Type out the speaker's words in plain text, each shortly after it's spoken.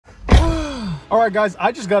All right, guys,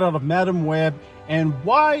 I just got out of Madam Web, and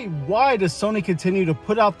why does Sony continue to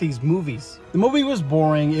put out these movies? The movie was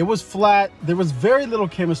boring, it was flat, there was very little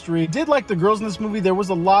chemistry. I did like the girls in this movie. There was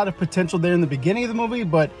a lot of potential there in the beginning of the movie,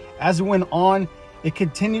 but as it went on, it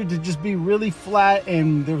continued to just be really flat,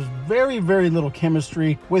 and there was very little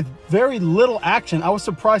chemistry with very little action. I was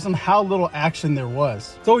surprised on how little action there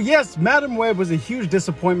was. So yes, Madam Web was a huge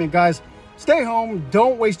disappointment, guys. Stay home,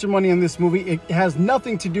 don't waste your money on this movie. It has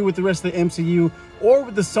nothing to do with the rest of the MCU or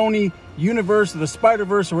with the Sony universe or the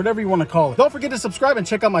Spider-Verse or whatever you want to call it. Don't forget to subscribe and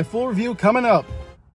check out my full review coming up.